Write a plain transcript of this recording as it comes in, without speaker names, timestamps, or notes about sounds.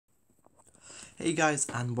Hey guys,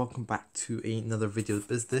 and welcome back to another video.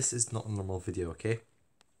 This is not a normal video, okay?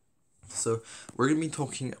 So we're going to be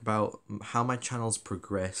talking about how my channel's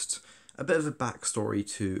progressed, a bit of a backstory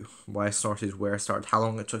to why I started, where I started, how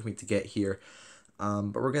long it took me to get here.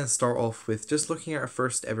 But we're going to start off with just looking at our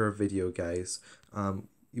first ever video, guys.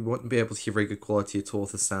 You won't be able to hear very good quality at all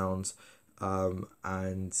with the sound.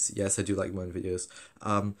 And yes, I do like my own videos.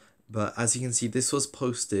 But as you can see, this was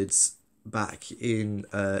posted back in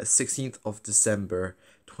 16th of December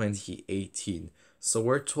 2018. So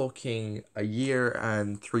we're talking a year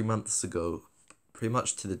and 3 months ago, pretty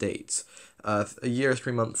much to the date. A year,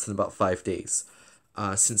 3 months, and about 5 days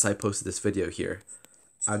since I posted this video here.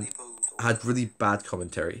 And I had really bad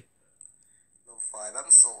commentary. Level 5,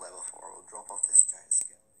 I'm still level 4, we'll drop off this giant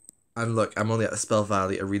scale. And look, I'm only at the Spell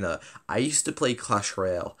Valley Arena. I used to play Clash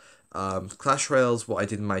Royale. Clash Royale is what I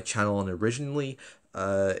did in my channel on originally.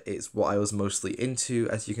 It's what I was mostly into.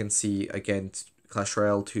 As you can see, again, Clash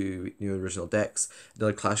Royale, 2 new original decks,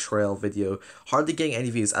 another Clash Royale video, hardly getting any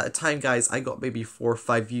views. At the time, guys, I got maybe 4 or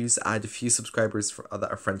 5 views. I had a few subscribers that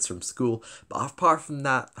are friends from school, but apart from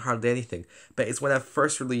that, hardly anything. But it's when I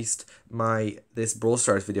first released this Brawl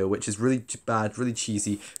Stars video, which is really bad, really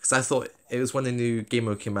cheesy, because I thought it was when the new game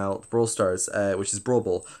mode came out, Brawl Stars, which is Brawl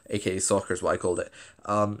Ball, aka soccer is what I called it.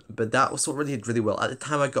 But that was what really did really well. At the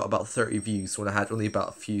time, I got about 30 views when I had only about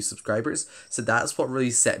a few subscribers. So that's what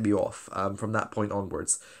really set me off from that point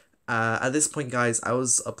onwards. At this point, guys, I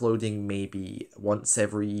was uploading maybe once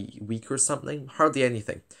every week or something, hardly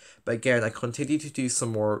anything. But again, I continued to do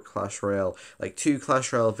some more Clash Royale, like 2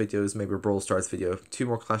 Clash Royale videos, maybe a Brawl Stars video, 2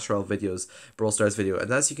 more Clash Royale videos, Brawl Stars video.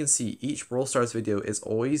 And as you can see, each Brawl Stars video is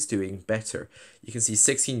always doing better. You can see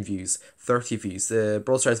 16 views, 30 views. The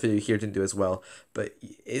Brawl Stars video here didn't do as well, but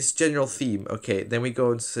it's general theme. Okay, then we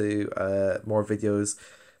go into more videos,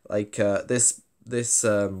 like this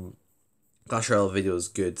Clash Royale video is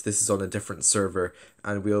good. This is on a different server,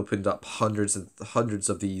 and we opened up hundreds and hundreds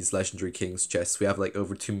of these Legendary Kings chests. We have like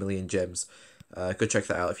over 2 million gems. Go check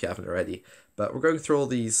that out if you haven't already. But we're going through all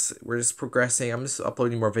these. We're just progressing. I'm just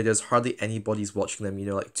uploading more videos. Hardly anybody's watching them. You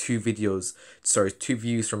know, like 2 views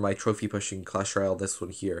from my trophy pushing Clash Royale. This one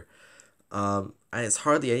here. And it's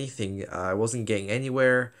hardly anything. I wasn't getting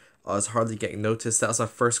anywhere. I was hardly getting noticed. That was my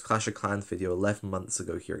first Clash of Clans video 11 months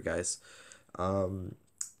ago here, guys.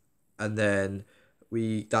 And then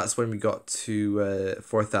that's when we got to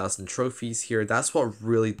 4,000 trophies here. That's what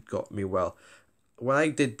really got me well. When I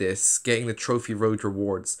did this, getting the trophy road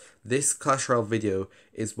rewards, this Clash Royale video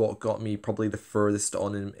is what got me probably the furthest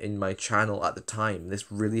on in my channel at the time.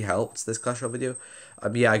 This really helped, this Clash Royale video.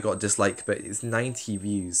 Yeah, I got a dislike, but it's 90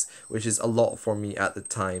 views, which is a lot for me at the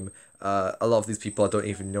time. A lot of these people I don't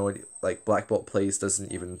even know, like Blackbot Plays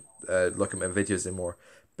doesn't even look at my videos anymore.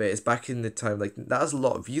 But it's back in the time, like, that was a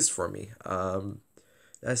lot of views for me.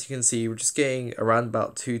 As you can see, we're just getting around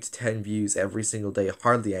about 2 to 10 views every single day,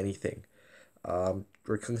 hardly anything.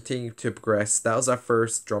 We're continuing to progress. That was our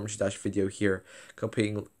first Geometry Dash video here,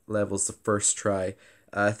 completing levels the first try.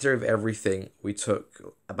 Through everything, we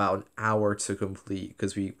took about an hour to complete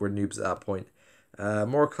because we were noobs at that point.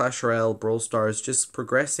 More Clash Royale, Brawl Stars, just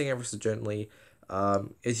progressing ever so gently.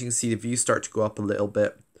 As you can see, the views start to go up a little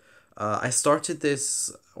bit. I started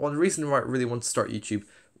this, one reason why I really wanted to start YouTube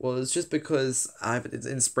was just because I have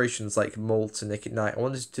inspirations like Molt and Nick at Night. I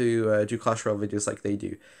wanted to do Clash Royale videos like they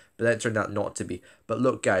do, but that turned out not to be. But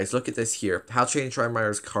look, guys, look at this here. How to Change Ram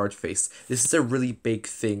Rider's card face. This is a really big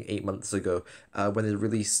thing 8 months ago when it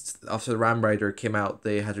released. After the Ram Rider came out,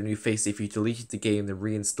 they had a new face. If you deleted the game, then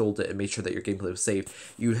reinstalled it and made sure that your gameplay was saved,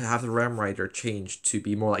 you have the Ram Rider changed to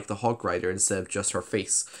be more like the Hog Rider instead of just her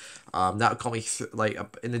face. That got me, like,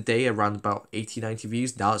 in a day around about 80-90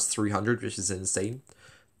 views. Now it's 300, which is insane.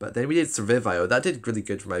 But then we did Surviv.io. That did really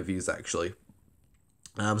good for my views, actually.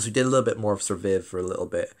 So we did a little bit more of Surviv for a little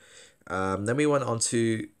bit. Then we went on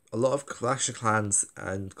to a lot of Clash of Clans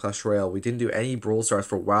and Clash Royale. We didn't do any Brawl Stars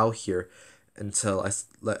for a while here until I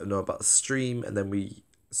let them know about the stream. And then we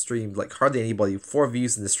streamed like hardly anybody. 4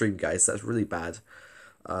 views in the stream, guys. That's really bad.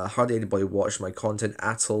 Hardly anybody watched my content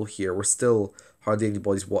at all here. We're still hardly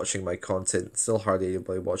anybody's watching my content. Still hardly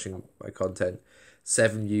anybody watching my content.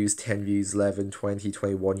 7 views, 10 views, 11, 20,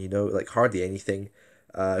 21, you know, like hardly anything.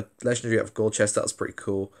 Legendary out of Gold Chest, that was pretty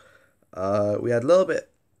cool. We had a little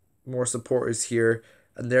bit more supporters here.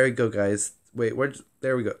 And there you go, guys. Wait,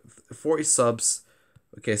 there we go. 40 subs.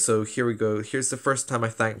 Okay, so here we go. Here's the first time I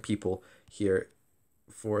thank people here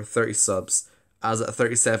for 30 subs. I was at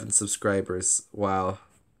 37 subscribers. Wow.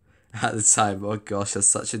 At the time. Oh gosh, that's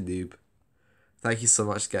such a noob. Thank you so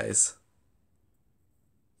much, guys.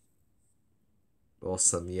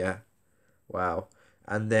 Awesome, yeah. Wow.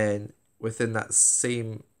 And then within that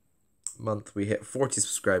same month we hit 40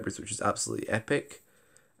 subscribers, which is absolutely epic.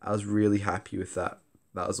 I was really happy with that.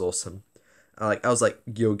 That was awesome. I was like,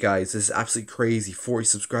 yo guys, this is absolutely crazy, 40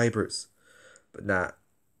 subscribers. But nah,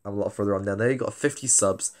 I'm a lot further on now. Now you got 50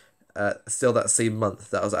 subs. Still that same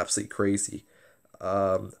month. That was absolutely crazy.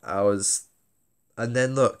 I was, and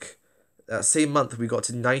then look, that same month we got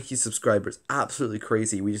to 90 subscribers. Absolutely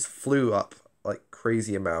crazy. We just flew up like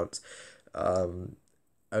crazy amount. I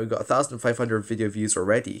got 1,500 video views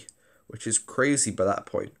already, which is crazy by that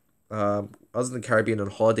point. I was in the Caribbean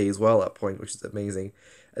on holiday as well at that point, which is amazing.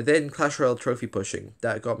 And then Clash Royale trophy pushing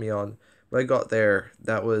that got me on. When I got there,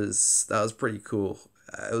 that was pretty cool.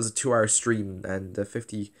 It was a 2 hour stream and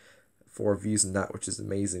 54 views in that, which is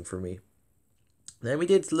amazing for me. Then we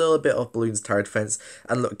did a little bit of Balloons Tower Defense,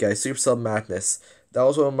 and look guys, Supercell Madness. That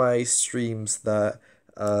was one of my streams that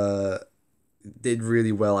did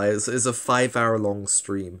really well. It was a 5 hour long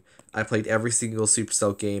stream. I played every single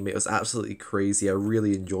Supercell game. It was absolutely crazy. I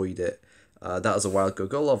really enjoyed it. That was a while ago.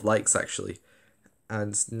 Got a lot of likes actually.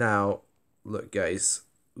 And now, look guys,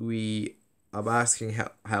 I'm asking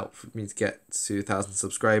help for me to get to 1,000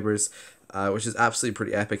 subscribers, which is absolutely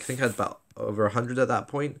pretty epic. I think I had about over 100 at that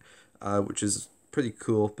point, which is pretty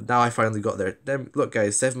cool. But now I finally got there. Then look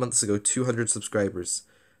guys, 7 months ago, 200 subscribers.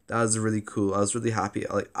 That was really cool. I was really happy,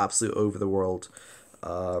 like absolutely over the world.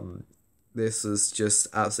 This is just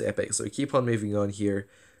absolutely epic. So we keep on moving on here.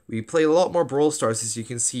 We play a lot more Brawl Stars, as you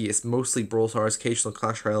can see. It's mostly Brawl Stars, occasional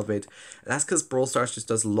Clash Royale vid. And that's because Brawl Stars just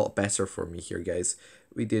does a lot better for me here, guys.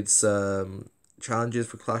 We did some challenges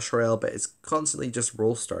for Clash Royale, but it's constantly just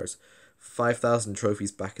Brawl Stars. 5,000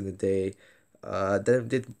 trophies back in the day. Then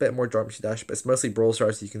did a bit more Geometry Dash, but it's mostly Brawl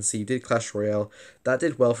Stars, as you can see. Did Clash Royale. That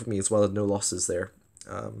did well for me as well, no losses there.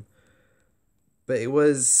 But it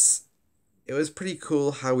was pretty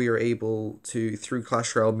cool how we were able to, through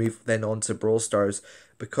Clash Royale, move then on to Brawl Stars.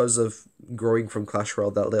 Because of growing from Clash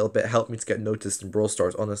Royale, that little bit helped me to get noticed in Brawl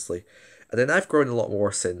Stars, honestly. And then I've grown a lot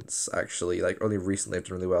more since, actually. Like, only recently I've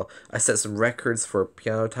done really well. I set some records for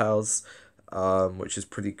piano tiles, which is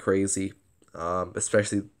pretty crazy.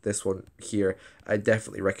 Especially this one here. I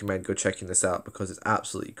definitely recommend go checking this out because it's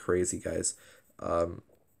absolutely crazy, guys.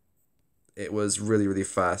 It was really, really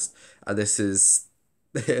fast. And this is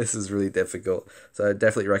this is really difficult. So I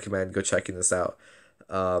definitely recommend go checking this out.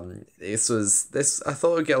 This I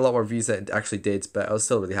thought it would get a lot more views than it actually did, but I was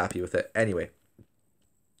still really happy with it. Anyway,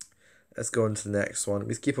 let's go on to the next one.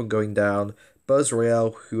 We keep on going down. Buzz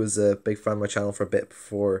Royale, who was a big fan of my channel for a bit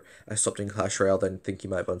before I stopped doing Clash Royale, then think he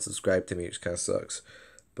might have unsubscribed to me, which kind of sucks.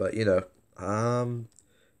 But you know,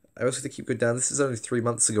 I was going to keep going down. This is only 3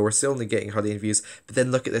 months ago. We're still only getting hardly any views. But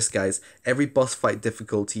then look at this, guys. Every boss fight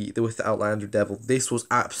difficulty with the Outlander Devil, this was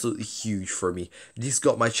absolutely huge for me. This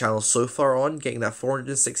got my channel so far on, getting that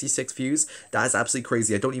 466 views. That is absolutely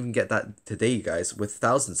crazy. I don't even get that today, guys, with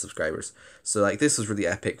 1,000 subscribers. So, like, this was really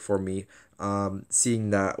epic for me. Seeing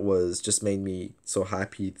that was just made me so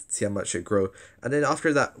happy to see how much it grow. And then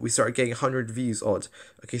after that, we started getting 100 views odd.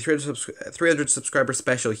 Okay, 300 subscriber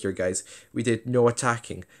special here, guys. We did no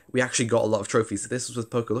attacking. We actually got a lot of trophies. This was with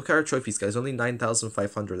Poker. Look at our trophies, guys. Only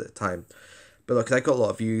 9,500 at the time. But look, that got a lot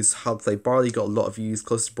of views. How to Play Barley got a lot of views.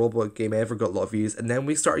 Closest Brawl Ball game ever got a lot of views. And then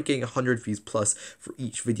we started getting 100 views plus for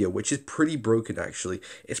each video, which is pretty broken, actually.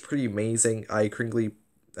 It's pretty amazing. I Kringley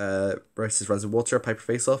versus Runs in Water, Piper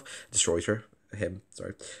Face Off, destroyed him,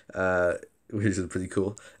 sorry, which is pretty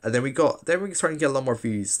cool. And then we started to get a lot more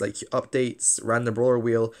views, like updates, random roller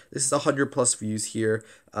wheel. This is 100 plus views here.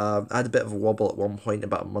 I had a bit of a wobble at one point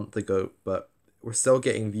about a month ago, but we're still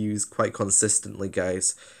getting views quite consistently,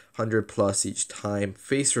 guys. 100 plus each time.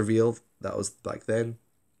 Face reveal, that was back then.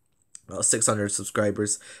 600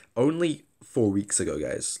 subscribers, only 4 weeks ago,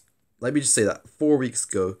 guys. Let me just say that 4 weeks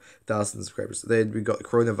ago, 1,000 subscribers. Then we got the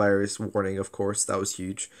coronavirus warning, of course, that was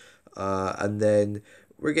huge. And then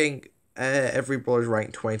we're getting every brawler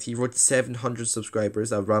ranked 20. Road to 700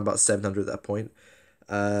 subscribers. I was around about 700 at that point.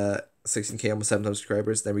 16k, almost 700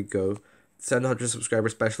 subscribers. There we go. 700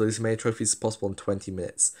 subscribers special, as many trophies as possible in 20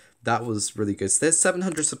 minutes. That was really good. So there's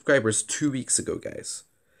 700 subscribers 2 weeks ago, guys.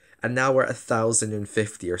 And now we're at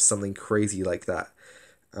 1,050 or something crazy like that.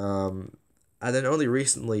 And then only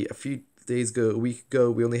recently, a few days ago, a week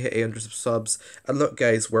ago, we only hit 800 subs. And look,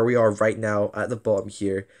 guys, where we are right now at the bottom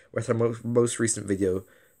here with our most recent video.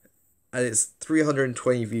 And it's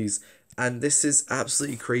 320 views. And this is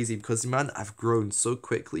absolutely crazy because, man, I've grown so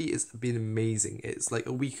quickly. It's been amazing. It's like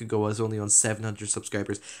a week ago, I was only on 700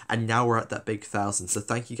 subscribers. And now we're at that big 1,000. So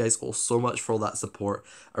thank you guys all so much for all that support.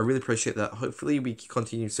 I really appreciate that. Hopefully we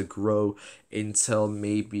continue to grow until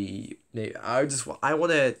maybe I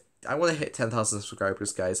want to I want to hit 10,000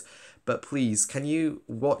 subscribers, guys. But please, can you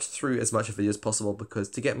watch through as much of the video as possible, because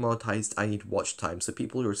to get monetized, I need watch time. So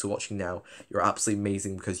people who are still watching now, you're absolutely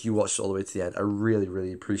amazing because you watched all the way to the end. I really,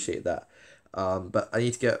 really appreciate that. But I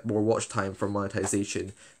need to get more watch time for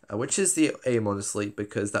monetization, which is the aim, honestly,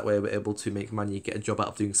 because that way I'll be able to make money, get a job out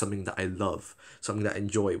of doing something that I love, something that I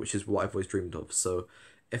enjoy, which is what I've always dreamed of. So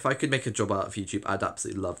if I could make a job out of YouTube, I'd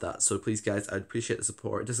absolutely love that. So please, guys, I'd appreciate the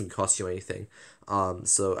support. It doesn't cost you anything.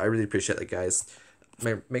 So I really appreciate that, guys.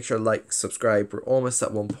 Make sure to like, subscribe. We're almost at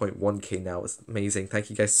 1.1k now. It's amazing. Thank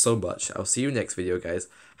you guys so much. I'll see you next video, guys.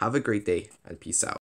 Have a great day and peace out.